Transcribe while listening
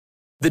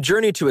The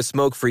journey to a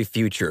smoke-free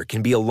future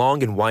can be a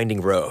long and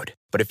winding road,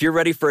 but if you're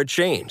ready for a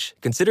change,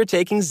 consider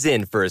taking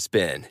Zyn for a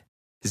spin.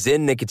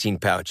 Zyn nicotine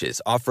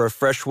pouches offer a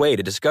fresh way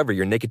to discover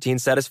your nicotine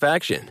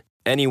satisfaction.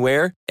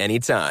 Anywhere,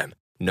 anytime.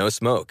 No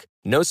smoke,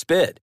 no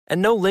spit,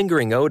 and no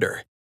lingering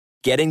odor.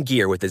 Get in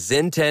gear with the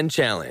Zyn 10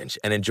 Challenge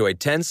and enjoy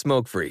 10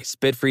 smoke-free,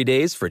 spit-free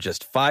days for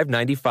just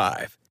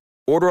 $5.95.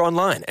 Order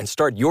online and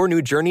start your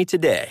new journey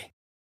today.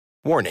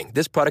 Warning,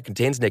 this product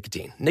contains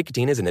nicotine.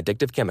 Nicotine is an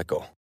addictive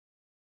chemical.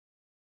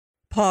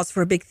 Pause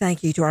for a big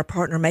thank you to our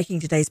partner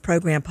making today's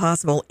program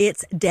possible.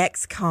 It's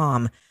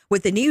Dexcom.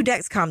 With the new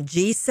Dexcom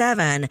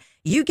G7,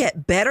 you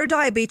get better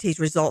diabetes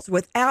results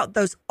without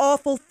those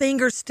awful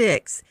finger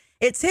sticks.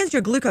 It sends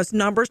your glucose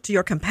numbers to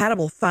your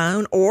compatible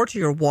phone or to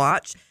your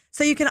watch,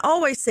 so you can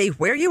always see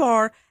where you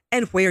are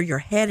and where you're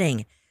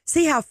heading.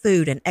 See how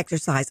food and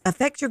exercise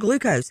affect your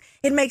glucose.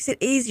 It makes it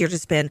easier to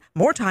spend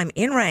more time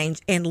in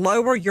range and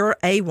lower your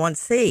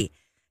A1C.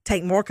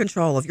 Take more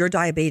control of your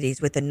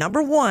diabetes with the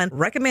 #1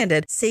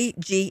 recommended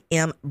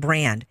CGM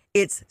brand.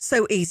 It's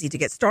so easy to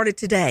get started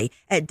today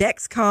at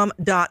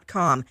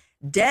Dexcom.com.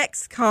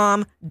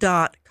 Dexcom.com.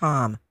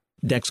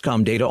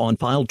 Dexcom data on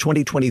file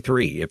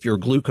 2023. If your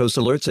glucose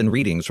alerts and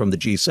readings from the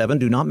G7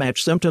 do not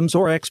match symptoms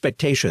or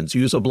expectations,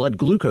 use a blood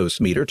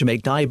glucose meter to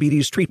make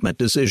diabetes treatment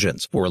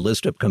decisions. For a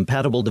list of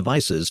compatible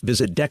devices,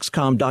 visit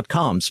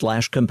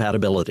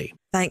Dexcom.com/compatibility.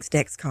 Thanks,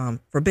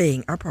 Dexcom, for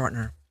being our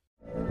partner.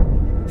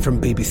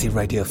 From BBC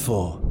Radio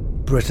 4,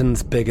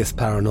 Britain's biggest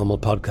paranormal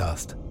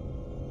podcast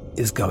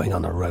is going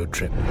on a road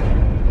trip.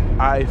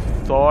 I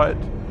thought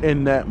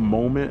in that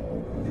moment,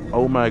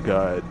 oh my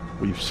God,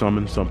 we've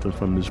summoned something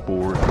from this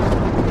board.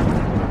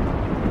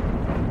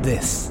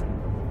 This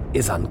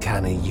is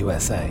Uncanny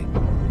USA.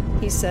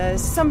 He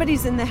says,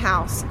 somebody's in the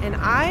house, and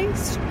I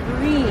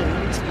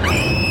screamed.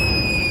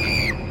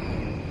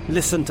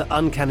 Listen to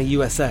Uncanny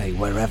USA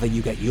wherever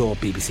you get your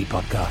BBC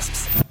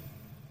podcasts,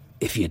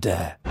 if you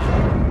dare.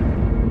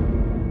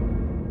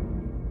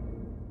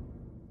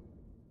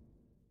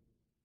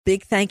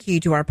 Big thank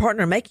you to our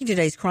partner making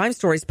today's crime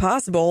stories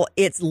possible.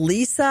 It's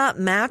Leesa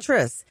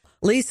Mattress.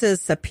 Leesa's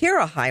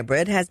Sapira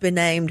Hybrid has been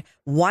named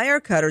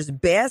Wirecutter's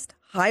best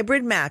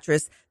hybrid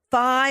mattress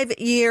 5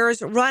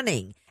 years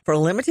running. For a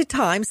limited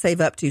time, save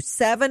up to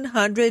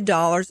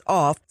 $700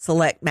 off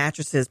select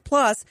mattresses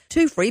plus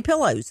 2 free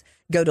pillows.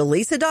 Go to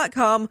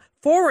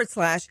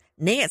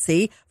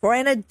Leesa.com/Nancy for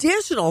an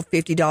additional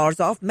 $50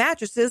 off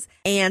mattresses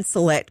and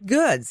select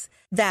goods.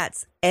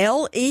 That's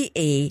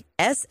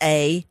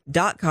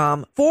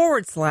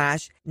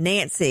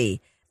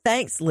LEESA.com/Nancy.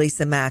 Thanks,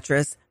 Leesa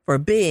Mattress, for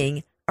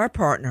being our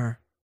partner.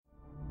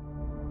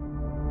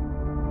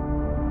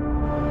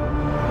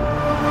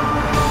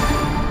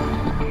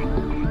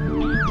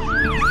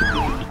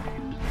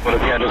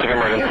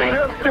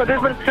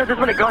 There's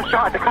been a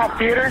gunshot at the Comp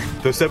Theater.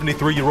 The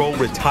 73-year-old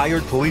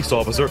retired police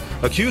officer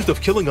accused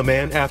of killing a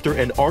man after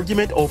an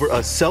argument over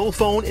a cell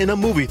phone in a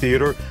movie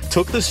theater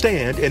took the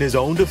stand in his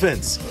own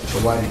defense. So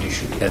why did you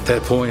shoot? At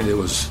that point, it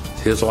was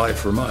his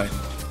life or mine.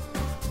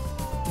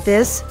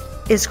 This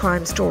is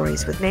Crime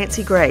Stories with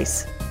Nancy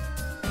Grace.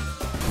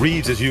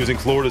 Reeves is using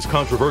Florida's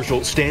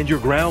controversial Stand Your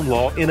Ground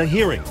law in a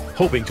hearing,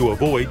 hoping to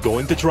avoid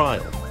going to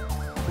trial.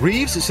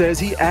 Reeves says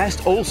he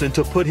asked Olsen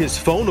to put his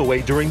phone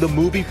away during the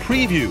movie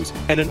previews,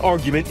 and an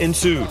argument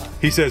ensued.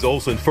 He says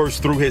Olsen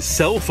first threw his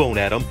cell phone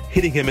at him,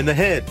 hitting him in the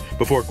head,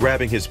 before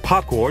grabbing his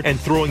popcorn and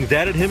throwing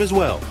that at him as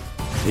well.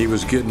 He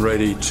was getting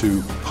ready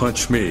to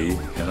punch me,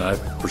 and I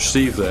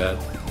perceived that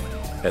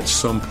at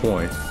some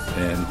point,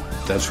 and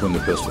that's when the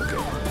pistol came.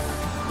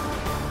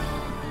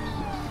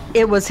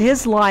 It was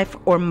his life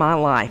or my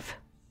life.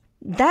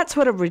 That's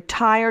what a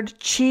retired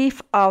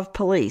chief of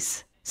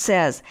police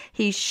says.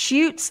 He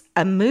shoots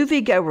a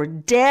moviegoer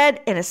dead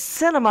in a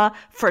cinema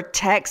for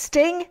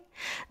texting.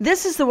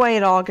 This is the way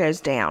it all goes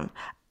down.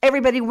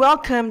 Everybody,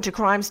 welcome to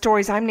Crime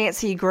Stories. I'm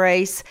Nancy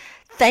Grace.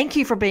 Thank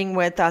you for being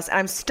with us.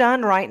 I'm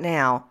stunned right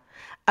now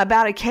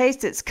about a case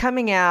that's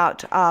coming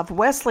out of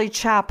Wesley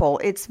Chapel.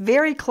 It's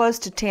very close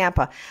to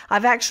Tampa.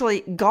 I've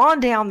actually gone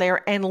down there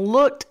and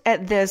looked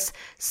at this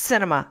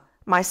cinema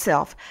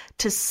myself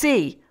to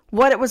see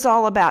what it was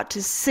all about,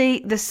 to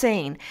see the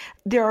scene.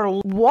 There are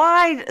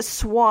wide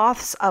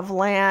swaths of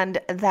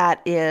land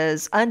that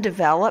is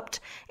undeveloped.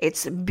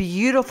 It's a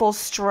beautiful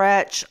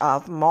stretch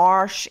of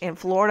marsh in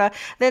Florida.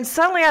 Then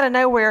suddenly out of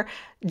nowhere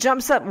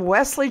jumps up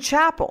Wesley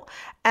Chapel,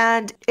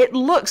 and it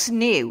looks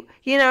new.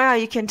 You know how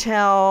you can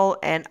tell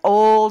an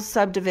old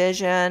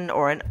subdivision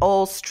or an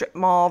old strip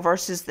mall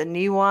versus the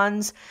new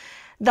ones?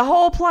 The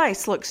whole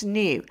place looks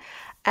new.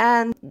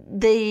 And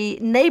the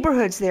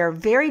neighborhoods there are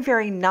very,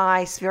 very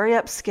nice, very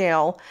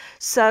upscale.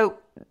 So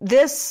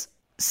this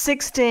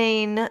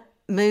 16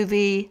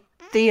 movie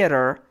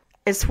theater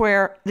is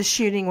where the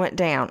shooting went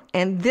down.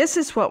 And this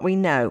is what we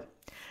know.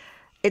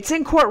 It's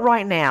in court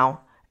right now.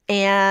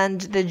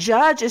 And the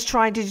judge is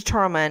trying to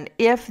determine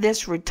if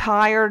this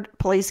retired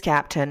police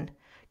captain,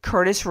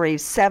 Curtis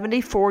Reeves,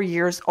 74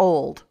 years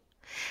old,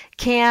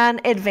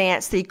 can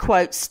advance the,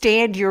 quote,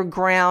 stand your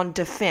ground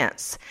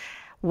defense.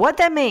 What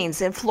that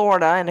means in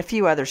Florida and a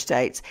few other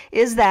states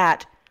is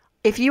that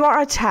if you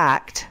are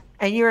attacked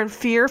and you're in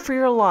fear for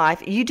your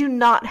life, you do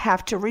not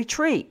have to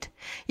retreat.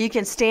 You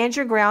can stand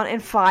your ground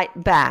and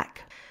fight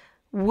back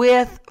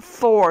with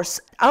force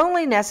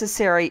only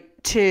necessary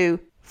to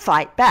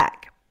fight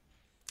back.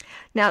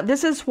 Now,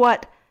 this is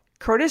what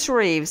Curtis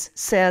Reeves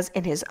says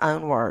in his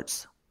own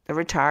words, the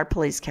retired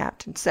police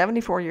captain,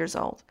 74 years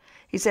old.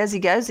 He says he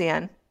goes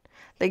in.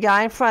 The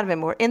guy in front of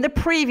him, we're in the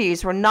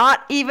previews. We're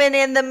not even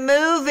in the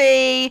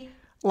movie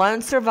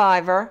Lone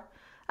Survivor.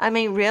 I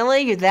mean,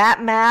 really? You're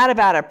that mad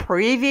about a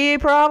preview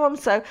problem?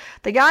 So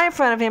the guy in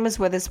front of him is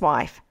with his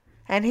wife,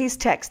 and he's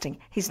texting.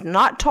 He's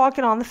not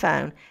talking on the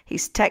phone.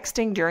 He's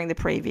texting during the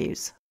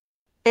previews.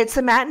 It's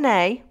a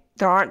matinee.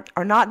 There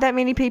are not that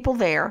many people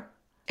there.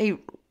 He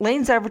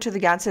leans over to the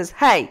guy and says,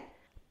 "Hey,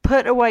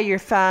 put away your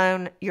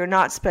phone. You're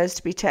not supposed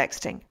to be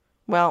texting."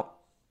 Well,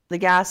 the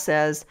guy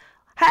says,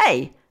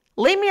 "Hey,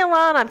 leave me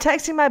alone. I'm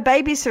texting my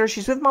babysitter.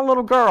 She's with my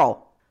little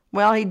girl."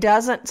 Well, he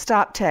doesn't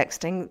stop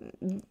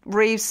texting.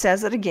 Reeves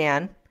says it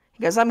again.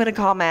 He goes, "I'm going to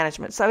call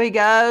management." So he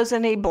goes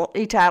and he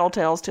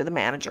tattletales to the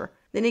manager.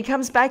 Then he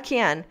comes back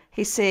in.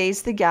 He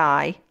sees the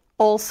guy,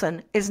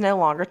 Olson, is no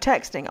longer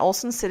texting.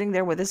 Olson's sitting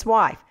there with his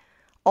wife.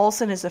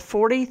 Olson is a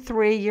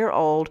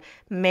 43-year-old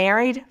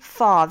married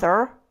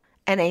father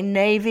and a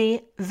Navy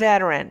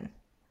veteran.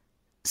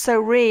 So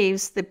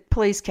Reeves, the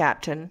police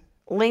captain,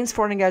 leans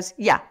forward and goes,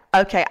 "Yeah,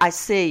 okay, I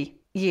see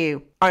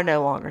you are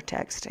no longer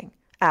texting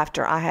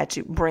after I had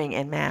to bring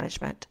in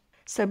management."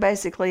 So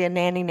basically a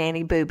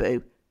nanny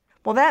boo-boo.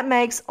 Well, that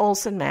makes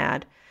Olson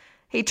mad.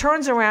 He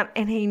turns around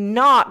and he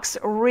knocks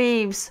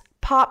Reeves'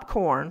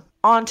 popcorn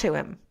onto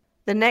him.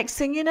 The next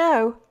thing you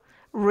know,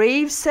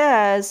 Reeves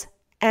says,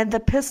 "And the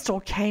pistol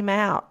came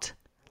out."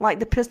 Like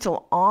the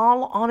pistol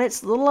all on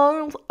its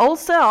little old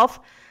self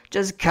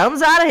just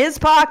comes out of his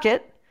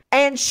pocket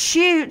and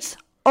shoots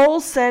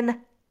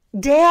Olson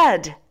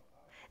dead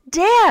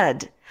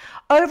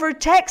over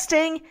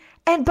texting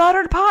and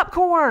buttered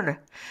popcorn.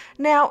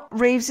 Now,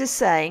 Reeves is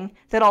saying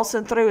that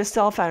Olson threw his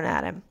cell phone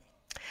at him,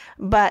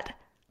 but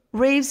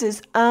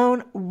Reeves's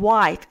own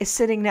wife is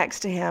sitting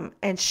next to him,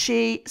 and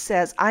she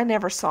says, "I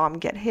never saw him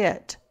get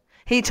hit.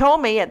 He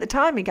told me at the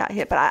time he got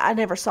hit, but I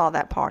never saw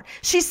that part."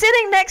 She's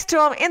sitting next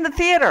to him in the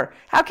theater.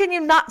 How can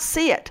you not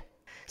see it?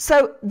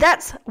 So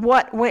that's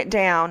what went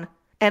down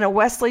in a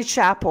Wesley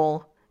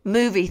Chapel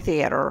movie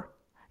theater.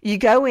 You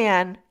go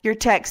in, you're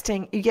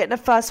texting, you get in a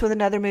fuss with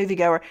another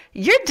moviegoer.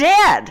 You're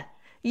dead.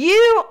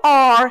 You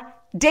are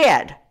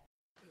dead.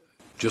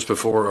 Just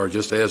before or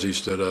just as he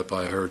stood up,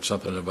 I heard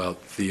something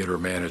about theater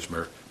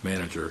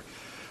manager,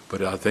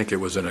 but I think it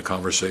was in a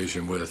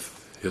conversation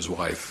with his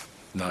wife.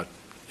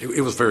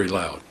 It was very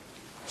loud,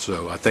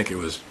 so I think he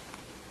was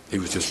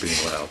just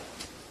being loud.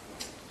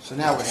 So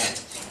now what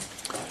happened?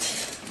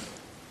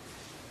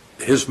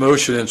 His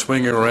motion and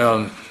swinging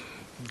around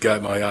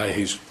got my eye.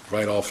 He's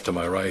right off to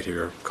my right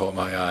here, caught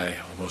my eye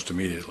almost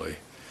immediately.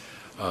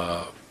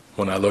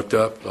 When I looked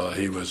up,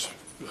 he was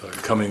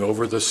coming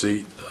over the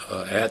seat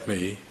at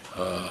me,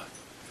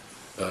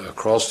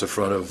 across the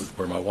front of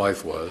where my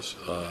wife was,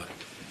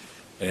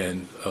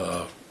 and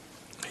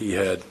he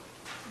had.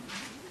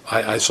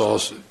 I saw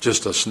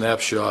just a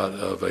snapshot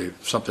of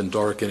something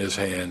dark in his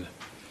hand.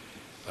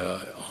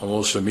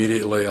 Almost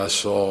immediately, I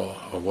saw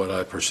what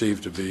I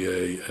perceived to be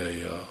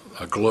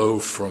a glow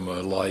from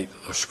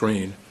a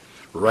screen,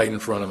 right in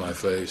front of my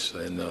face,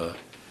 and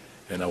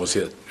I was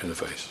hit in the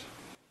face.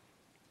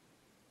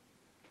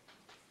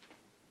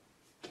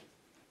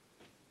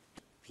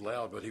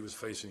 Loud, but he was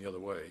facing the other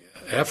way.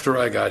 After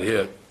I got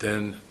hit,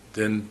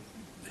 then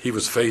he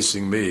was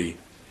facing me.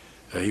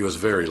 He was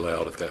very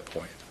loud at that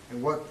point.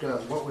 And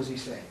what was he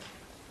saying?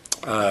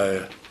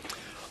 A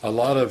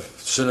lot of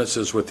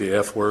sentences with the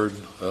F word.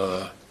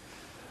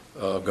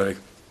 I'm going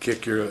to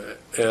kick your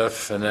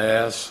F and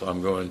ass.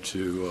 I'm going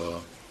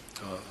to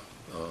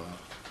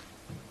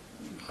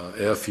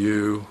F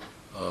you.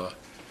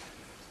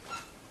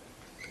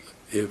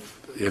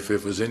 If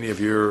it was any of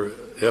your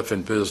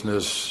effing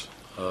business,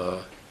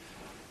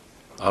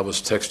 I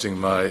was texting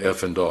my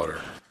effing daughter.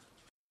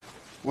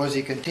 Was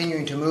he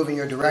continuing to move in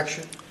your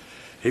direction?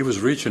 He was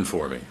reaching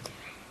for me.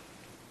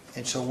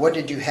 And so what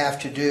did you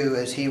have to do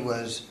as he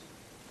was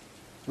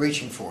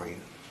reaching for you?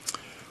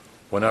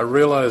 When I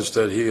realized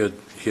that he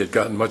had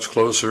gotten much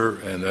closer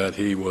and that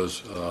he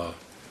was,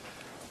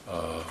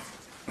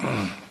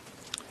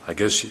 I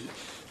guess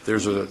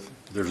there's a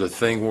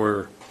thing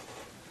where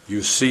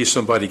you see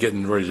somebody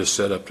getting ready to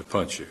set up to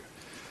punch you.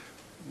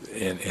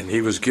 And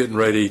he was getting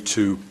ready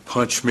to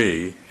punch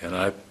me, and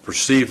I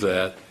perceived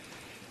that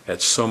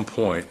at some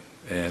point,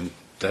 and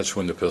that's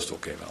when the pistol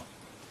came out.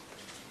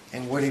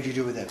 And what did you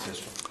do with that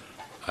pistol?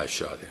 I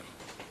shot him.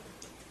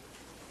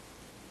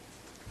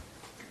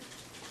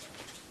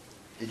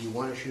 Did you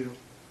want to shoot him?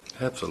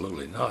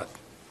 Absolutely not.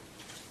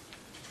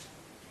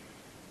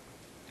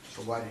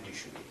 So why did you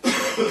shoot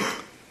him?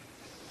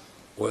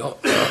 Well,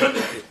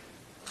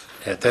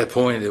 at that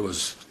point, it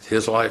was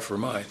his life or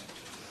mine.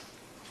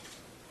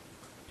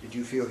 Did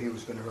you feel he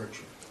was going to hurt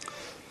you?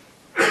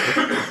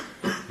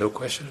 No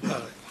question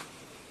about it.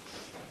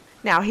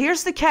 Now,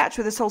 here's the catch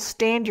with this whole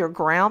stand your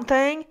ground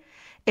thing.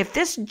 If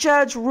this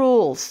judge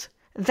rules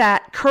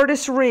that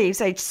Curtis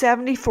Reeves, age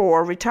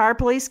 74, retired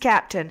police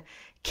captain,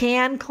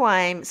 can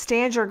claim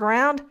stand your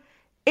ground,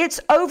 it's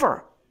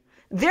over.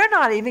 They're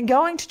not even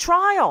going to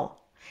trial.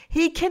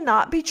 He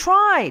cannot be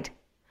tried.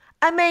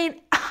 I mean,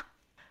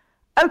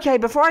 okay,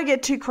 before I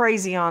get too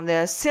crazy on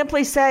this,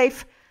 Simply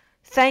Safe,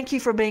 thank you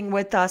for being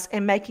with us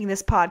and making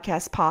this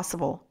podcast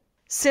possible.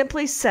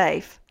 Simply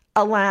Safe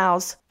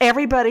allows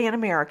everybody in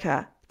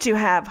America to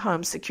have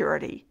home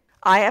security.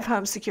 I have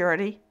home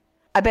security.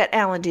 I bet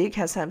Alan Duke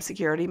has home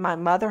security. My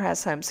mother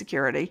has home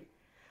security.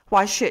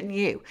 Why shouldn't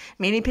you?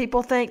 Many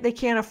people think they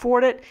can't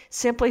afford it.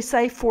 Simply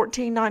Safe,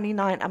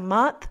 $14.99 a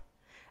month.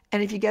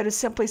 And if you go to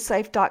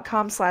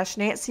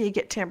simplysafe.com/Nancy, you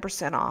get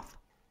 10% off.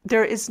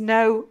 There is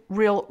no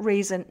real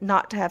reason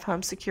not to have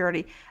home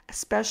security,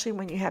 especially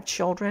when you have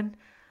children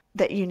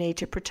that you need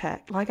to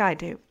protect, like I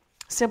do.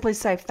 Simply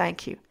Safe,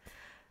 thank you.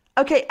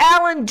 Okay,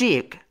 Alan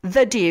Duke,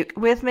 the Duke,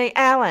 with me.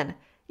 Alan,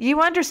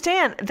 you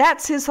understand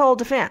that's his whole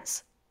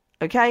defense,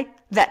 okay?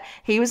 That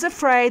he was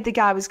afraid the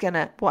guy was going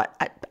to,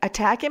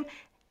 attack him?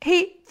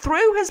 He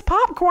threw his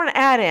popcorn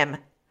at him.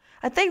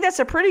 I think that's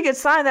a pretty good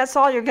sign that's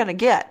all you're going to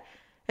get.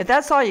 If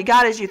that's all you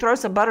got is you throw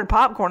some buttered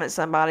popcorn at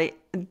somebody,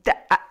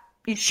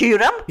 you shoot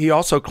him. He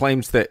also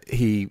claims that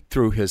he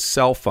threw his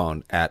cell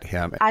phone at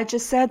him. I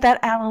just said that,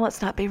 Alan.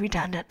 Let's not be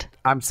redundant.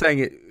 I'm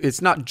saying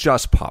it's not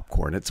just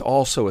popcorn. It's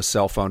also a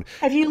cell phone.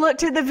 Have you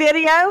looked at the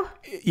video?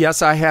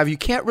 Yes, I have. You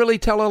can't really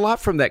tell a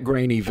lot from that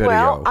grainy video.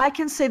 Well, I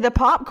can see the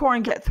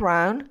popcorn get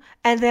thrown,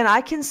 and then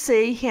I can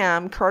see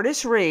him,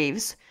 Curtis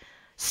Reeves,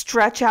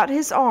 stretch out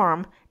his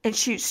arm and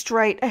shoot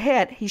straight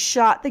ahead. He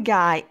shot the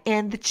guy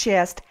in the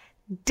chest,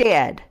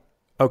 dead.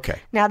 Okay.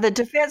 Now, the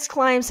defense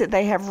claims that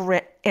they have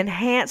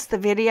enhanced the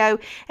video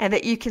and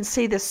that you can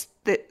see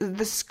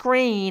the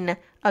screen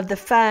of the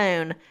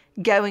phone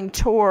going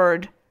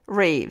toward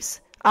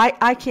Reeves.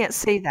 I can't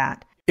see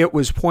that. It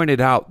was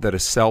pointed out that a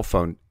cell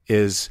phone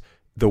is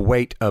the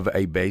weight of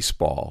a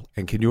baseball.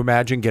 And can you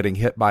imagine getting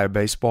hit by a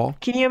baseball?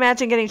 Can you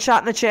imagine getting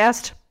shot in the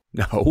chest?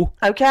 No.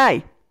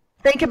 Okay.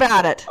 Think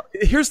about it.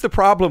 Here's the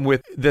problem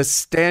with the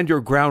stand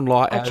your ground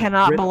law. I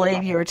cannot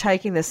believe you are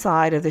taking the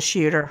side of the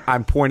shooter.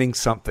 I'm pointing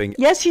something.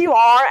 Yes, you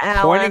are,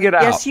 Alan. Pointing it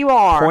out. Yes, you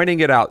are. Pointing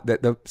it out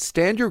that the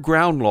stand your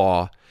ground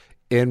law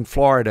in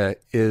Florida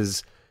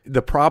is,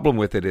 the problem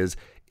with it is,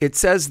 it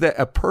says that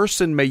a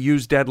person may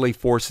use deadly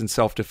force in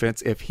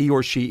self-defense if he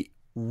or she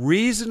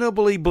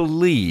reasonably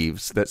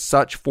believes that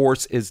such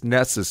force is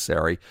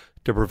necessary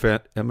to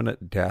prevent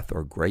imminent death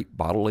or great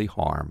bodily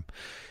harm.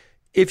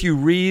 If you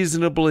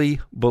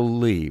reasonably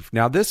believe.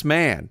 Now, this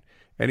man,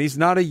 and he's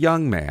not a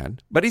young man,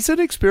 but he's an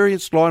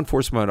experienced law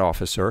enforcement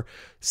officer,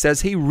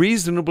 says he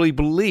reasonably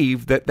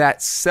believed that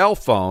that cell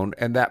phone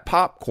and that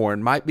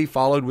popcorn might be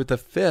followed with a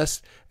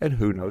fist and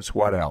who knows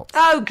what else.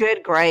 Oh,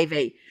 good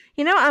gravy.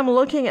 You know, I'm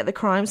looking at the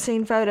crime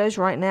scene photos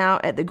right now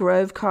at the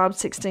Grove Cobb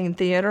 16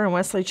 Theater in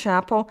Wesley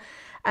Chapel,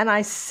 and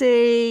I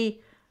see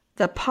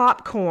the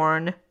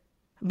popcorn,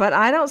 but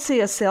I don't see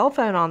a cell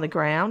phone on the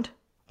ground.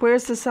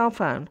 Where's the cell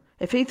phone?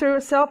 If he threw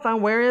a cell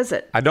phone, where is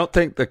it? I don't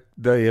think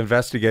the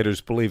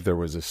investigators believe there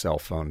was a cell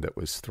phone that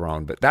was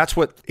thrown, but that's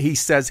what he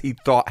says he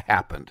thought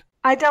happened.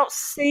 I don't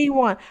see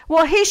one.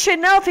 Well, he should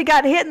know if he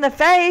got hit in the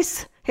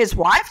face. His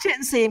wife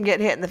didn't see him get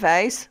hit in the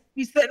face.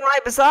 He's sitting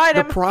right beside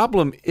him. The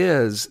problem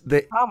is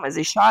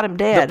he shot him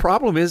dead. The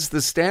problem is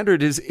the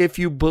standard is if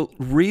you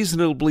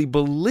reasonably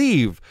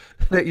believe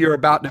that you're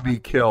about to be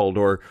killed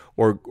or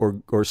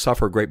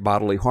suffer great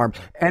bodily harm,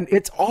 and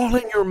it's all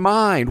in your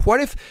mind.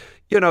 What if,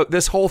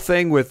 this whole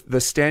thing with the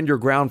stand your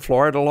ground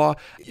Florida law,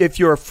 if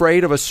you're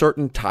afraid of a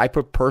certain type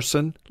of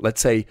person,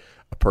 let's say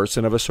a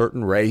person of a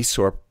certain race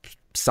or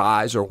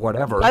size or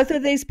whatever. Both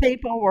of these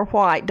people were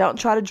white. Don't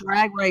try to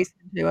drag race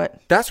into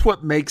it. That's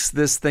what makes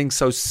this thing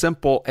so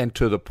simple and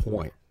to the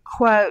point.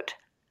 Quote,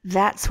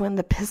 that's when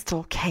the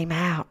pistol came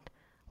out.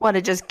 What,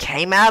 it just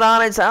came out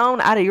on its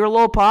own out of your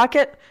little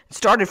pocket?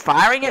 Started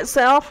firing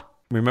itself?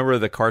 Remember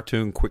the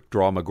cartoon Quick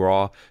Draw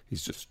McGraw?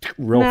 He's just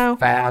real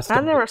fast.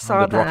 I never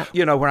saw that.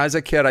 When I was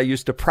a kid, I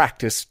used to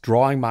practice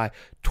drawing my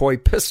toy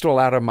pistol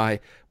out of my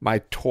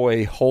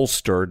toy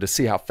holster to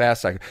see how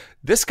fast I could.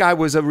 This guy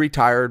was a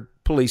retired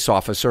police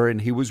officer,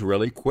 and he was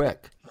really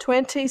quick.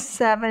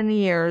 27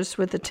 years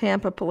with the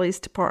Tampa Police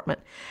Department.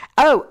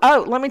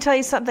 Oh, let me tell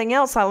you something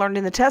else I learned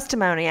in the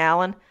testimony,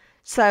 Alan.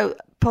 So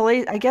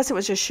police, I guess it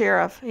was a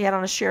sheriff. He had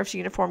on a sheriff's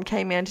uniform,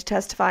 came in to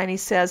testify, and he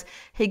says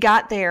he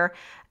got there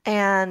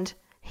and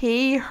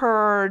he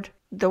heard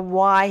the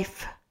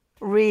wife,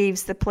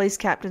 Reeves, the police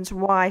captain's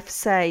wife,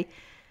 say,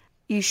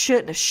 you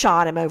shouldn't have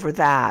shot him over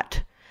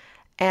that.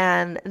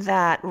 And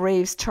that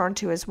Reeves turned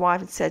to his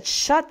wife and said,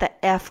 shut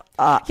the F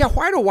up. Yeah,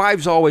 why do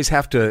wives always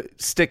have to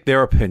stick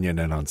their opinion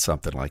in on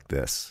something like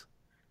this?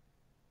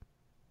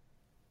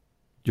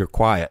 You're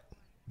quiet.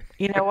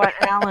 You know what,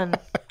 Alan?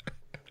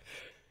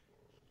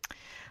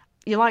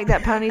 You like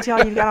that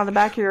ponytail you've got on the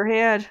back of your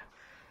head?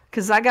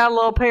 Because I got a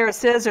little pair of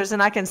scissors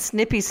and I can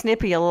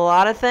snippy a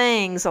lot of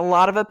things, a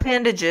lot of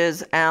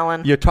appendages,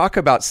 Alan. You talk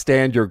about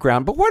stand your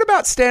ground, but what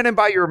about standing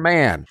by your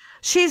man?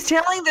 She's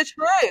telling the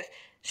truth.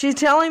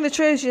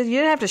 You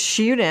didn't have to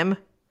shoot him.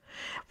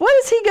 What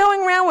is he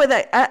going around with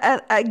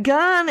a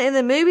gun in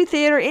the movie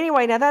theater?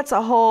 Anyway, now that's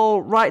a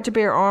whole right to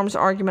bear arms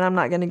argument I'm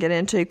not going to get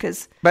into.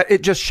 But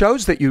it just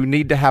shows that you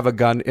need to have a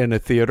gun in a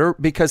theater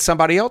because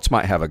somebody else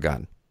might have a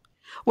gun.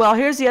 Well,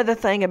 here's the other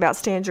thing about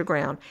stand your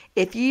ground.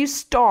 If you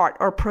start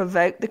or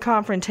provoke the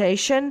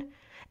confrontation,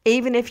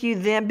 even if you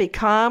then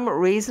become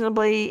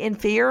reasonably in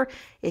fear,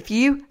 if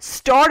you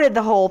started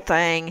the whole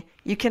thing,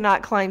 you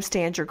cannot claim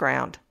stand your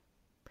ground.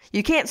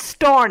 You can't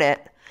start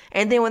it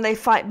and then when they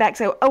fight back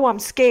say, oh, I'm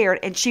scared,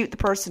 and shoot the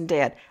person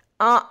dead.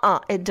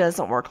 It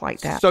doesn't work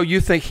like that. So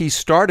you think he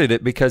started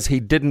it because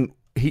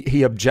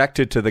he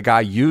objected to the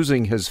guy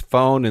using his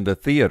phone in the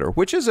theater,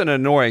 which is an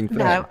annoying thing.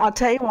 No, I'll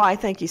tell you why I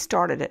think he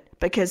started it.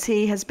 Because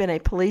he has been a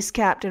police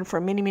captain for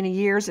many, many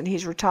years, and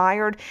he's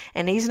retired,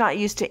 and he's not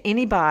used to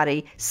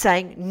anybody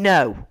saying,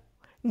 no,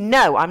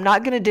 I'm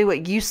not going to do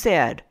what you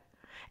said.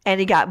 And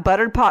he got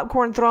buttered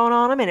popcorn thrown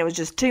on him, and it was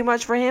just too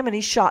much for him, and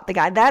he shot the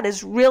guy. That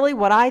is really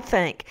what I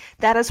think.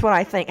 That is what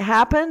I think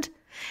happened.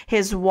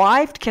 His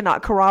wife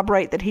cannot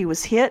corroborate that he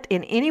was hit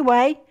in any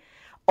way.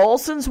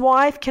 Olson's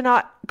wife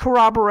cannot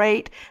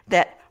corroborate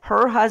that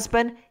her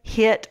husband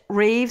hit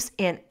Reeves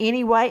in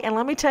any way. And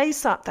let me tell you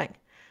something.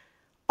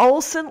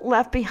 Olson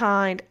left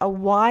behind a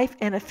wife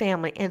and a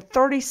family. In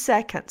 30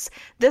 seconds,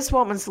 this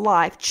woman's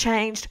life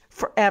changed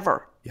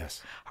forever.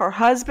 Yes. Her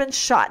husband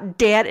shot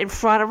dead in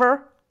front of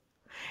her.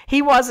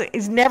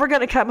 He's never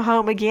going to come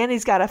home again.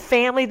 He's got a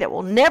family that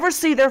will never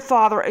see their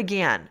father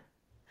again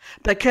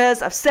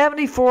because of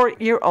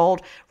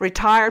 74-year-old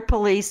retired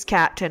police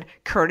captain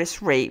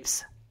Curtis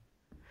Reeves.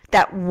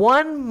 That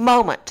one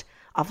moment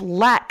of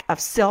lack of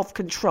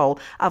self-control,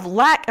 of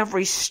lack of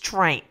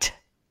restraint.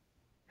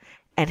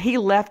 And he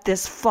left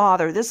this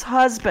father, this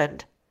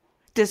husband,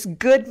 this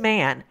good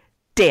man,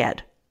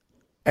 dead.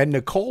 And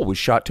Nicole was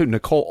shot too.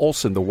 Nicole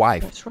Olson, the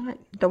wife. That's right.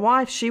 The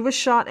wife, she was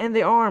shot in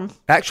the arm.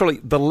 Actually,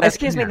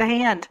 the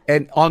hand.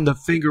 And on the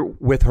finger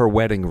with her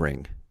wedding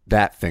ring.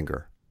 That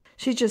finger.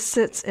 She just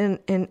sits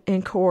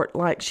in court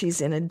like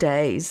she's in a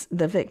daze,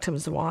 the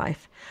victim's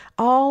wife.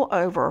 All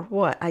over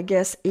what? I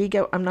guess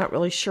ego, I'm not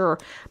really sure.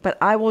 But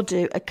I will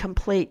do a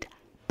complete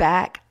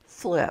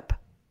backflip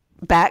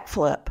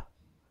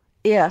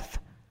if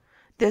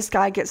this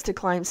guy gets to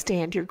claim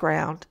stand your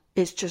ground.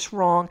 It's just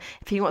wrong.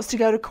 If he wants to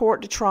go to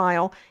court to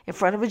trial in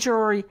front of a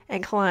jury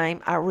and claim,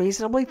 I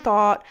reasonably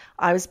thought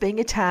I was being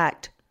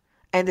attacked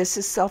and this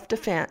is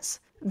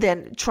self-defense,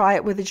 then try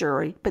it with a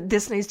jury. But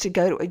this needs to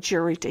go to a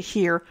jury to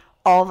hear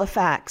all the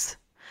facts.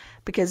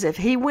 Because if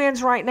he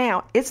wins right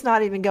now, it's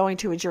not even going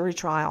to a jury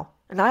trial.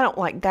 And I don't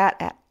like that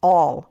at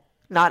all.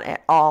 Not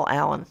at all,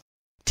 Alan.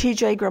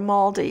 TJ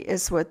Grimaldi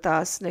is with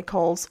us,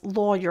 Nicole's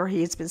lawyer.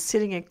 He has been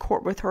sitting in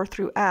court with her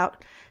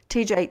throughout.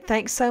 TJ,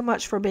 thanks so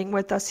much for being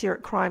with us here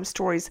at Crime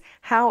Stories.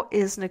 How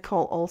is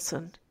Nicole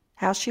Olson?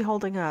 How's she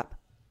holding up?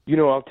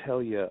 I'll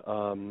tell you,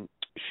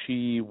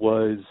 she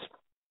was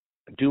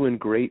doing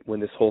great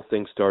when this whole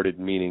thing started,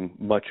 meaning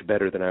much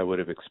better than I would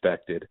have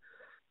expected.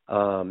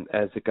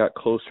 As it got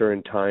closer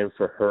in time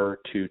for her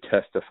to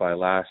testify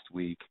last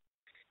week,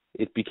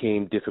 it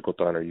became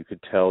difficult on her. You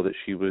could tell that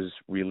she was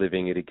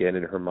reliving it again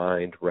in her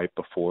mind right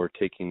before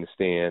taking the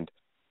stand,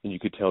 and you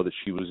could tell that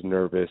she was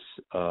nervous,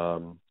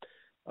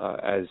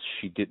 as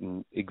she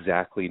didn't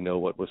exactly know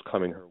what was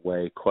coming her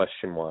way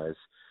question-wise.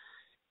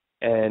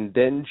 And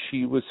then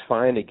she was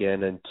fine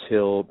again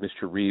until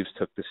Mr. Reeves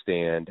took the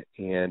stand,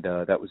 and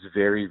that was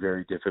very,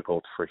 very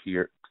difficult for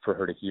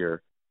her to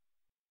hear.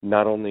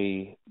 Not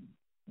only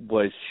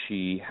was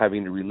she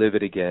having to relive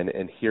it again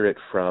and hear it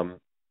from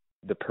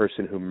the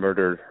person who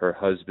murdered her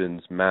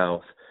husband's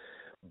mouth,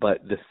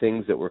 but the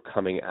things that were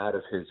coming out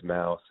of his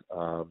mouth,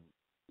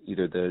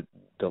 either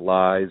the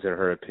lies in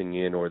her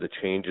opinion or the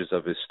changes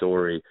of his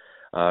story,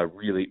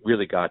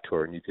 really got to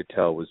her, and you could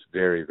tell it was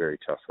very, very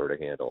tough for her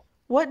to handle.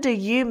 What do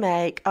you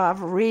make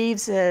of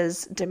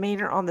Reeves's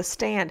demeanor on the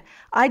stand?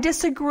 I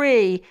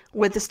disagree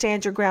with the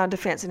stand your ground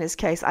defense in his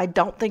case. I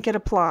don't think it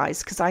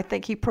applies because I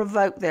think he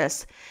provoked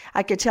this.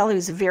 I could tell he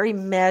was very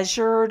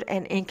measured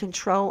and in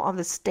control on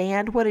the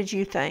stand. What did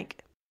you think?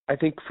 I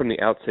think from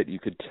the outset you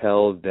could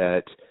tell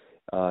that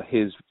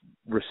his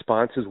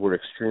responses were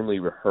extremely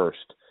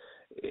rehearsed.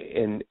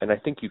 And I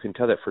think you can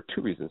tell that for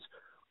two reasons.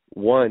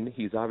 One,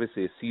 he's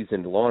obviously a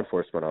seasoned law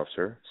enforcement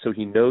officer, so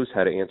he knows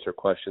how to answer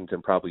questions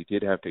and probably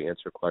did have to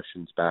answer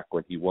questions back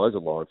when he was a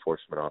law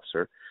enforcement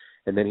officer.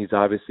 And then he's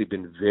obviously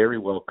been very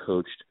well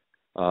coached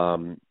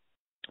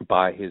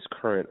by his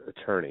current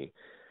attorney.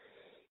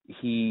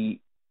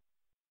 He,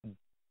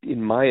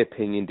 in my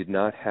opinion, did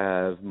not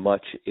have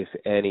much, if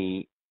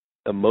any,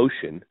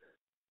 emotion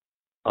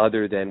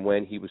other than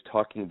when he was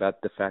talking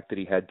about the fact that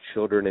he had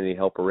children and he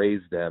helped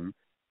raise them,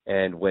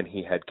 and when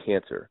he had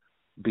cancer.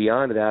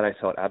 Beyond that, I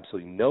felt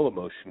absolutely no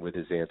emotion with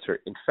his answer.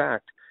 In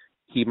fact,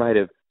 he might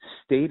have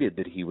stated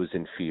that he was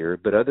in fear,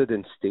 but other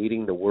than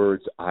stating the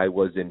words, "I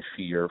was in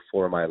fear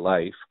for my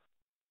life,"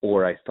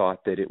 or "I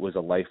thought that it was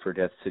a life or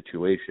death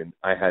situation,"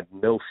 I had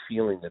no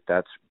feeling that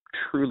that's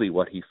truly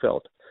what he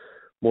felt.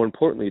 More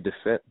importantly,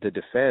 the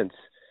defense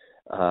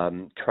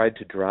tried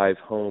to drive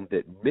home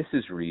that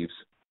Mrs. Reeves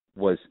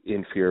was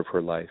in fear of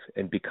her life,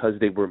 and because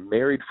they were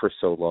married for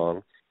so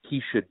long, he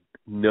should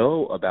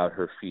know about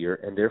her fear,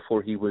 and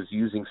therefore he was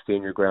using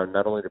stand your ground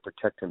not only to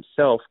protect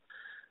himself,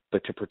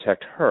 but to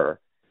protect her.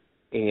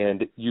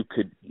 And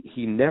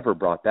he never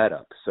brought that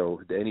up.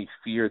 So any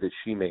fear that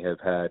she may have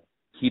had,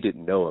 he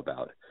didn't know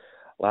about.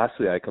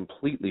 Lastly, I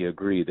completely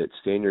agree that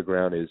stand your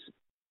ground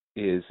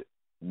is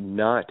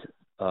not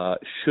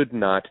should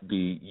not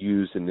be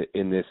used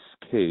in this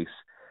case.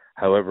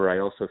 However, I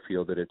also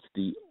feel that it's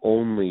the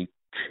only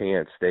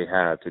chance they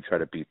have to try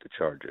to beat the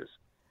charges.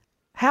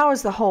 How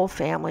is the whole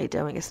family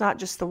doing? It's not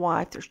just the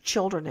wife, there's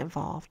children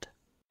involved.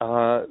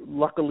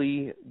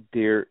 Luckily,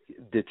 the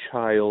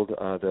child,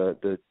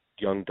 the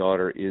young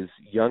daughter, is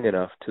young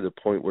enough to the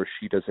point where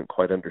she doesn't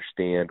quite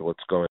understand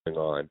what's going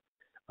on.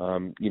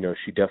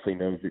 She definitely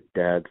knows that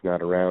Dad's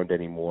not around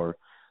anymore.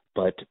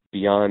 But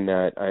beyond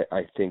that,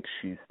 I think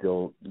she's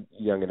still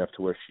young enough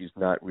to where she's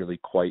not really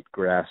quite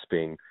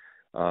grasping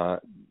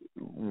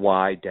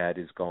why Dad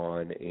is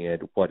gone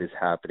and what is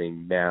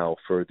happening now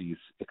for these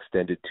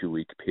extended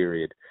 2-week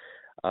period.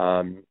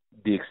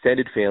 The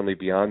extended family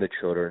beyond the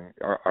children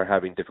are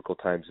having difficult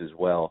times as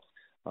well.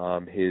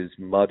 His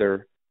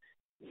mother,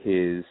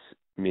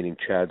 meaning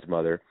Chad's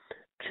mother,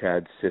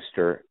 Chad's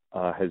sister,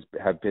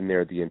 have been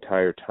there the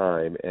entire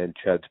time, and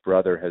Chad's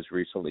brother has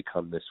recently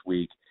come this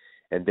week,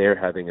 and they're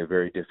having a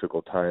very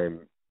difficult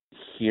time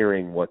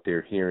hearing what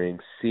they're hearing,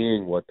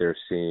 seeing what they're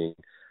seeing,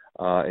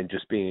 and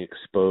just being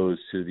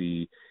exposed to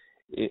the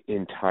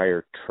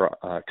entire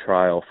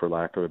trial, for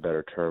lack of a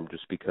better term,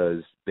 just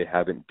because they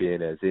haven't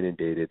been as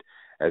inundated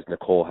as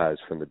Nicole has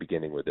from the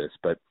beginning with this.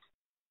 But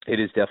it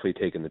has definitely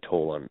taken the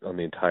toll on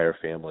the entire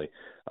family,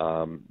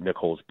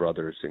 Nicole's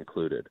brothers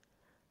included.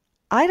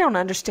 I don't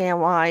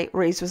understand why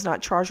Reeves was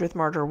not charged with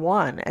murder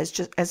 1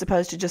 as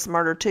opposed to just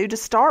murder 2 to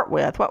start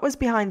with. What was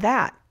behind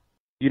that?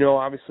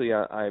 Obviously,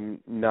 I'm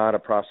not a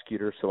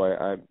prosecutor, so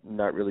I'm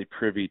not really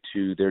privy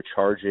to their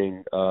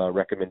charging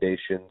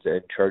recommendations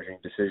and charging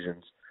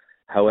decisions.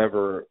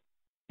 However,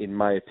 in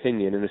my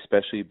opinion, and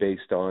especially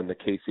based on the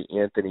Casey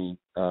Anthony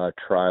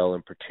trial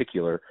in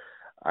particular,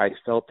 I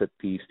felt that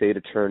the state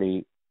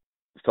attorney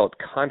felt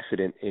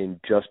confident in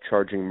just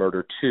charging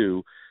murder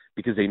 2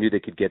 because they knew they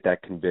could get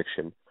that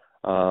conviction.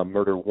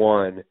 Murder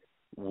 1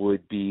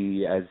 would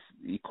be as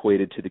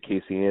equated to the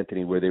Casey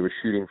Anthony, where they were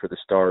shooting for the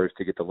stars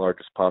to get the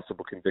largest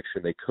possible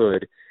conviction they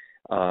could,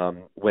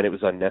 when it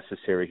was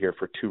unnecessary here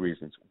for 2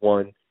 reasons.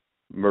 1,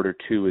 murder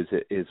 2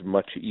 is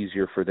much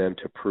easier for them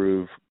to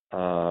prove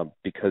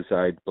because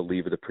I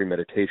believe of the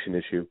premeditation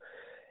issue.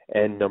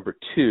 And number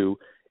 2,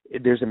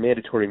 there's a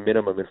mandatory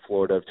minimum in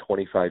Florida of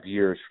 25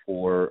 years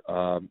for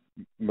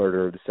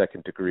murder of the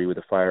second degree with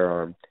a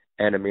firearm,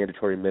 and a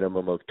mandatory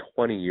minimum of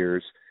 20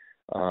 years,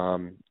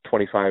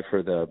 25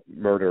 for the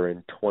murder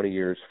and 20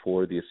 years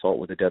for the assault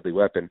with a deadly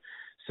weapon.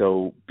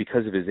 So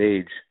because of his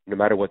age, no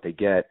matter what they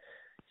get,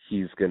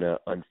 he's gonna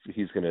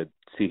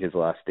see his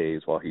last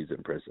days while he's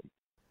in prison.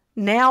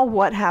 Now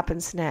what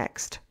happens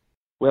next?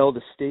 Well,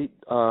 the state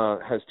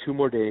has 2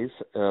 more days,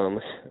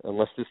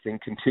 unless this thing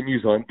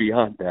continues on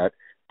beyond that.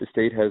 The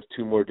state has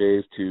 2 more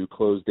days to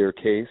close their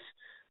case.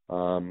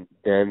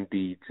 Then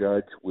the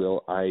judge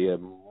will, I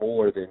am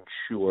more than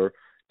sure,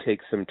 take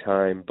some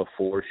time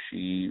before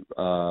she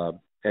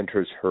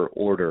enters her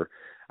order.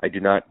 I do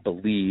not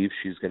believe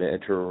she's going to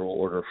enter her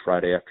order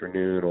Friday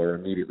afternoon or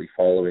immediately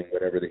following,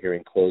 whenever the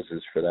hearing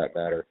closes, for that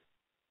matter.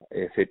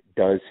 If it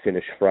does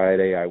finish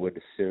Friday, I would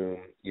assume,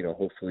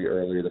 hopefully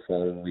earlier the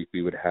following week,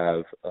 we would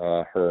have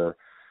her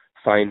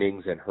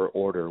findings and her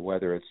order,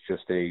 whether it's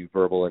just a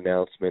verbal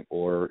announcement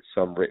or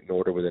some written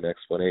order with an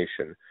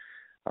explanation.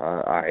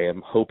 I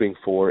am hoping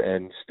for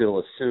and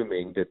still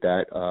assuming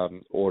that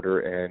order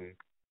and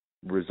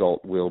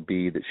result will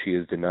be that she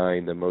is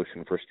denying the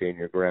motion for stand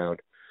your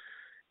ground.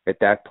 At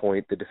that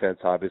point, the defense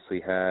obviously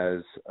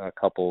has a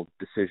couple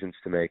decisions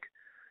to make.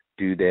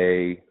 Do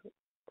they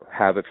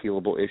have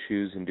appealable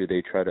issues, and do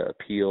they try to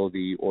appeal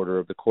the order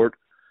of the court?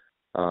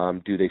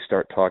 Do they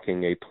start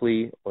talking a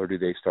plea, or do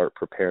they start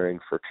preparing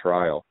for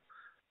trial?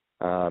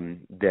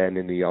 Then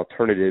in the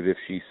alternative, if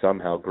she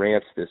somehow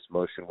grants this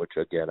motion, which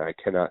again I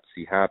cannot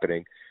see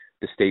happening,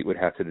 the state would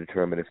have to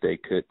determine if they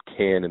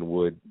can and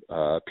would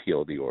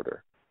appeal the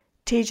order.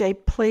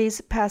 TJ, please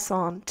pass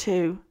on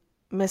to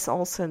Miss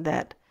Olson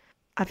that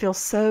I feel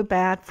so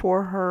bad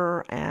for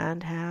her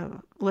and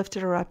have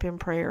lifted her up in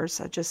prayers.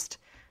 I just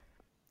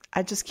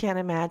can't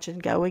imagine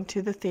going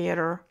to the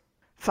theater,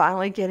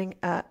 finally getting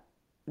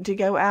to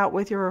go out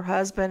with your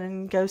husband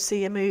and go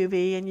see a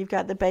movie, and you've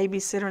got the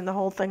babysitter and the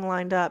whole thing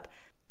lined up,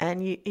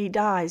 and he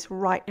dies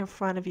right in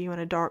front of you in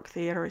a dark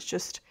theater. It's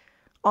just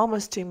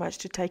almost too much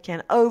to take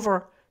in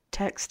over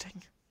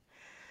texting.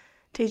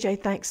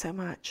 TJ, thanks so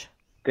much.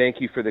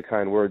 Thank you for the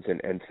kind words,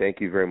 and thank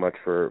you very much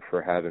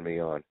for having me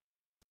on.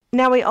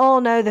 Now, we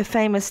all know the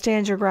famous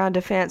Stand Your Ground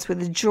defense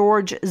with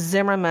George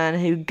Zimmerman,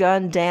 who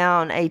gunned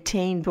down a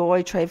teen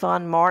boy,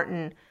 Trayvon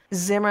Martin.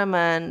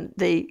 Zimmerman,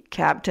 the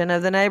captain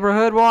of the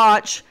neighborhood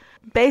watch,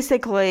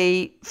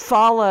 basically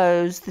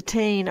follows the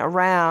teen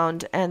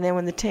around, and then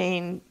when the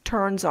teen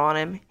turns on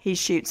him, he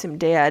shoots him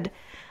dead.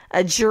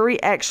 A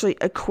jury actually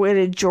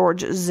acquitted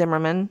George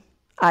Zimmerman.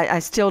 I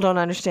still don't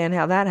understand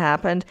how that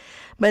happened.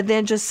 But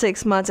then just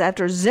 6 months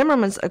after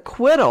Zimmerman's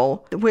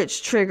acquittal,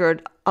 which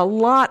triggered a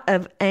lot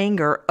of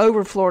anger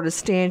over Florida's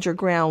Stand Your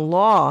Ground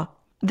law,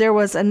 there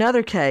was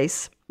another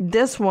case.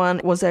 This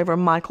one was over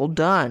Michael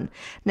Dunn.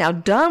 Now,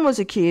 Dunn was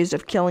accused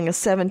of killing a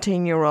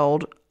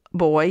 17-year-old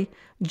boy,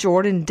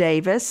 Jordan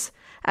Davis,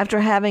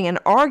 after having an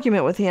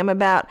argument with him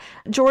about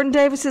Jordan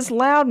Davis's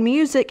loud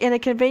music in a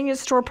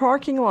convenience store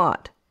parking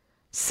lot.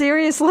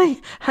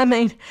 Seriously? I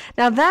mean,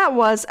 now that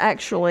was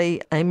actually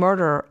a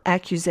murder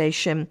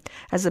accusation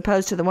as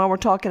opposed to the one we're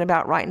talking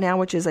about right now,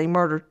 which is a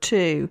murder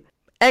too.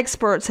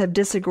 Experts have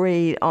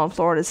disagreed on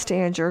Florida's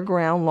Stand Your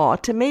Ground law.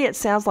 To me, it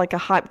sounds like a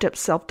hyped up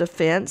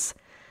self-defense.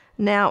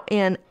 Now,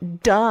 in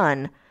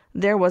Dunn,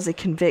 there was a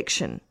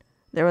conviction.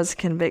 There was a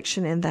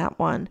conviction in that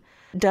one.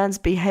 Dunn's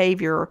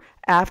behavior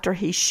after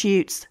he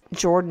shoots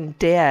Jordan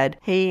dead,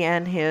 he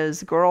and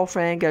his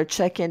girlfriend go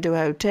check into a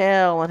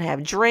hotel and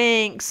have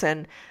drinks,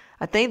 and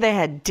I think they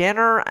had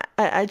dinner.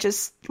 I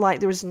just, like,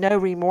 there was no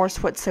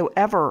remorse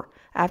whatsoever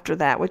after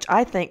that, which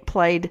I think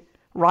played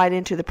right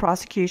into the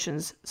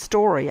prosecution's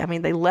story. I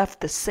mean, they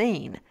left the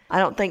scene. I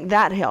don't think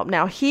that helped.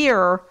 Now,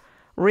 here,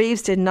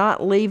 Reeves did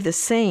not leave the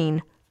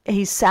scene.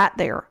 He sat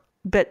there.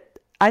 But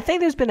I think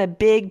there's been a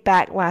big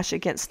backlash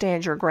against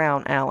Stand Your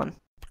Ground, Alan.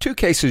 Two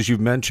cases you've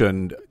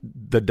mentioned,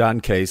 the Dunn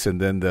case and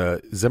then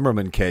the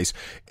Zimmerman case,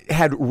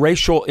 had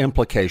racial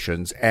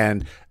implications,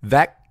 and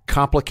that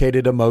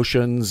complicated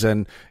emotions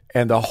and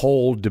the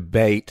whole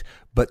debate.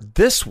 But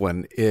this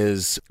one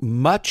is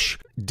much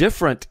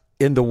different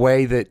in the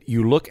way that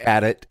you look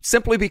at it,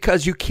 simply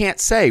because you can't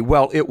say,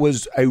 well, it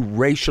was a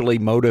racially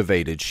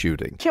motivated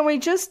shooting. Can we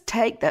just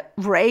take the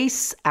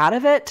race out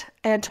of it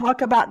and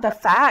talk about the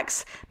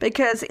facts?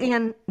 Because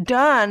in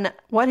Dunn,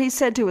 what he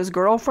said to his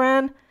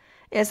girlfriend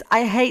is,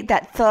 I hate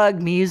that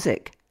thug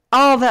music.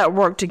 All that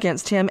worked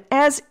against him,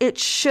 as it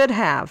should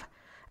have.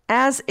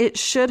 As it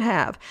should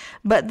have.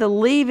 But the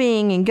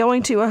leaving and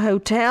going to a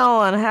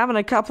hotel and having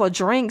a couple of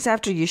drinks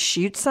after you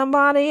shoot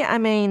somebody, I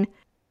mean,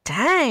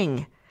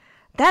 dang,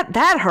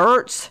 that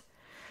hurts.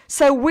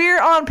 So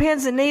we're on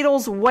pins and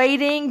needles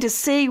waiting to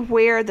see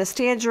where the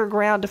Stand Your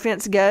Ground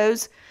defense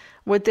goes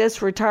with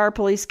this retired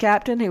police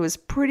captain who was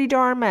pretty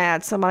darn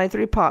mad somebody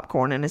threw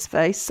popcorn in his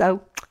face.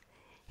 So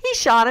he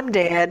shot him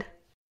dead.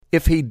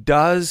 If he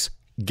does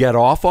get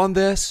off on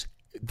this,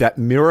 that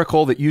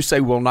miracle that you say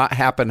will not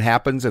happen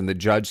happens and the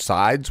judge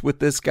sides with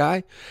this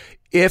guy.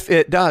 If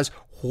it does,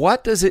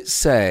 what does it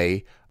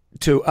say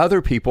to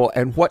other people,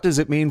 and what does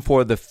it mean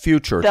for the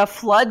future? The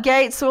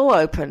floodgates will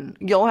open.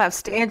 You'll have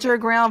Stand Your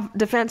Ground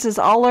defenses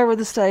all over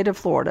the state of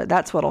Florida.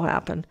 That's what will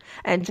happen.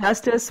 And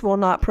justice will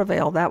not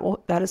prevail.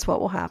 That is what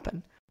will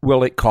happen.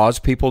 Will it cause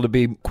people to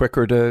be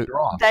quicker to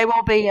draw? They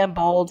will be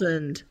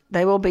emboldened.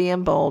 They will be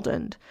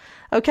emboldened.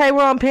 Okay,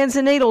 we're on pins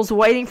and needles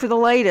waiting for the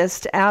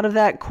latest out of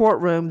that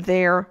courtroom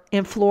there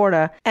in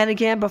Florida. And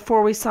again,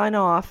 before we sign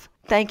off,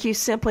 thank you,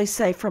 Simply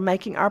Safe, for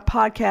making our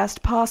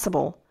podcast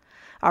possible.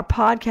 Our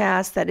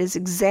podcast that is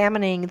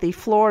examining the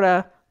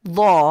Florida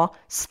law,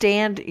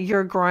 Stand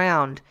Your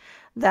Ground,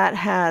 that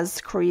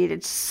has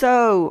created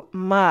so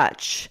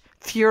much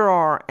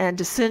furor and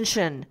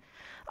dissension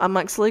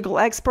amongst legal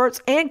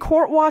experts and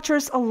court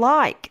watchers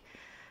alike.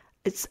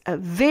 It's a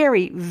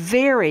very,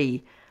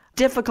 very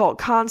difficult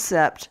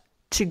concept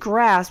to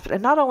grasp,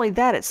 and not only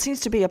that, it seems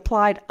to be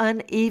applied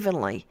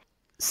unevenly.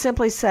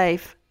 Simply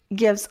Safe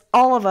gives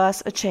all of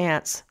us a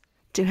chance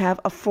to have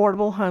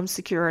affordable home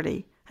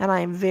security, and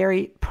I am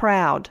very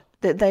proud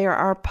that they are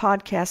our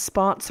podcast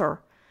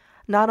sponsor.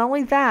 Not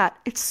only that,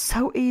 it's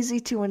so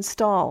easy to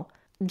install.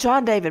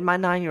 John David, my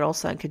 9-year-old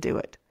son, could do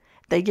it.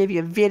 They give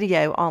you a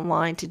video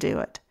online to do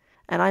it,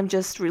 and I'm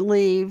just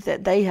relieved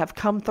that they have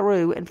come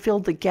through and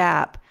filled the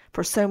gap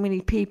for so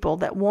many people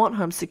that want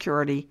home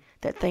security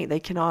that think they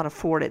cannot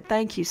afford it.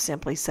 Thank you,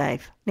 Simply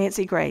Safe.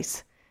 Nancy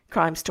Grace,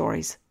 Crime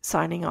Stories,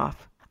 signing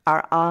off.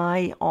 Our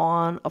eye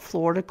on a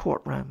Florida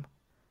courtroom.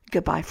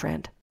 Goodbye,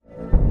 friend.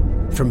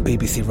 From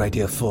BBC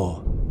Radio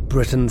 4,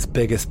 Britain's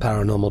biggest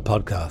paranormal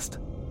podcast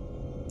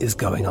is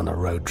going on a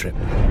road trip.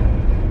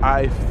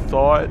 I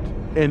thought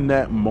in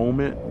that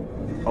moment,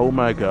 oh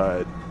my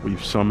God,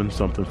 we've summoned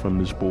something from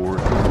this board.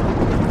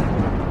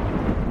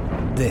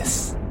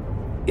 This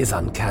is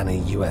Uncanny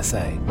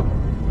USA.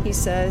 He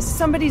says,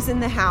 somebody's in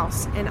the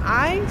house, and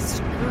I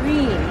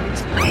screamed.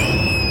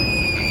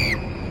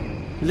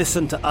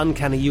 Listen to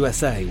Uncanny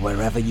USA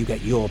wherever you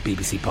get your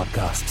BBC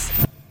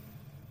podcasts,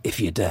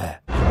 if you dare.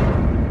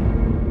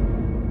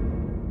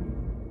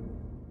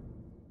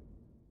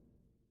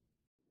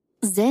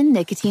 Zyn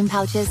nicotine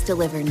pouches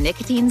deliver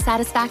nicotine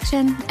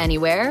satisfaction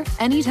anywhere,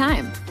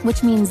 anytime,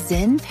 which means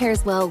Zyn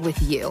pairs well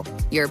with you,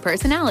 your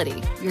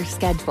personality, your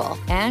schedule,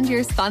 and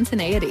your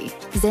spontaneity.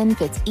 Zyn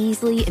fits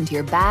easily into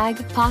your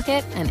bag,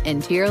 pocket, and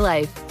into your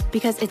life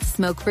because it's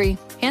smoke-free,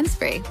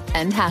 hands-free,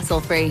 and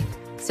hassle-free.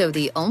 So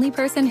the only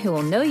person who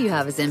will know you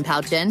have a Zyn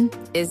pouch in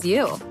is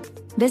you.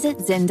 Visit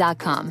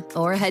Zyn.com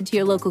or head to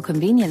your local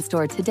convenience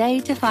store today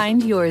to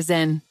find your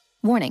Zyn.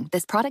 Warning,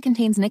 this product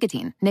contains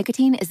nicotine.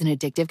 Nicotine is an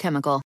addictive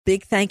chemical.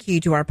 Big thank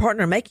you to our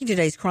partner making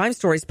today's crime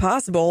stories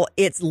possible.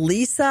 It's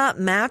Leesa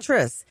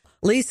Mattress.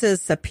 Leesa's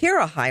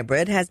Sapira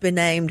Hybrid has been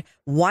named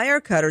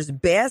Wirecutter's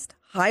best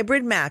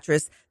hybrid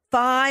mattress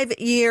 5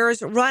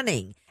 years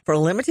running. For a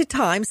limited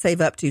time, save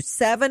up to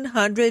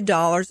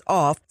 $700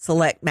 off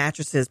select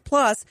mattresses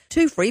plus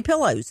 2 free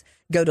pillows.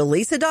 Go to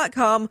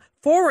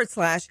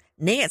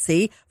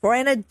Leesa.com/Nancy for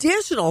an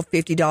additional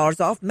 $50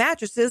 off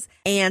mattresses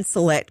and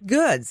select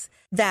goods.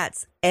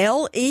 That's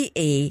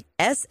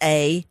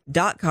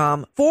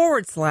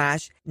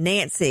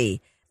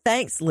LEESA.com/Nancy.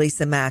 Thanks,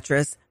 Leesa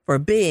Mattress, for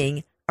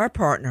being our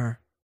partner.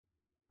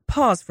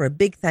 Pause for a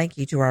big thank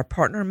you to our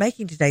partner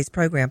making today's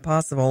program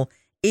possible,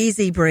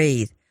 Easy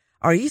Breathe.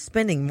 Are you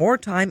spending more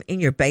time in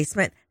your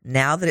basement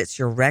now that it's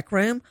your rec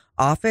room,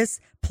 office,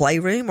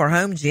 playroom, or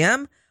home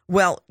gym?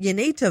 Well, you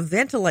need to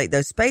ventilate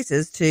those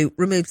spaces to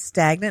remove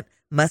stagnant,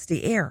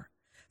 musty air.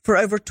 For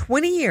over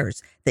 20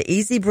 years, the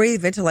Easy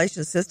Breathe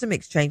ventilation system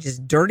exchanges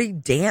dirty,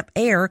 damp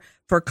air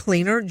for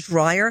cleaner,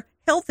 drier,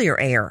 healthier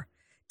air.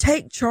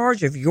 Take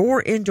charge of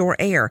your indoor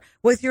air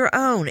with your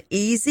own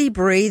Easy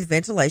Breathe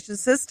ventilation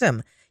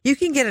system. You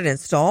can get it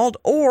installed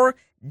or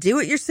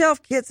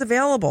do-it-yourself kits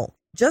available.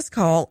 Just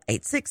call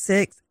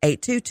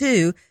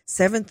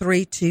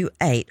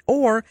 866-822-7328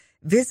 or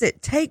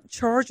visit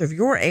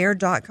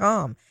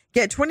TakeChargeOfYourAir.com.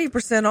 Get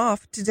 20%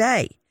 off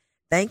today.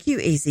 Thank you,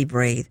 Easy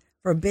Breathe,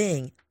 for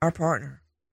being our partner.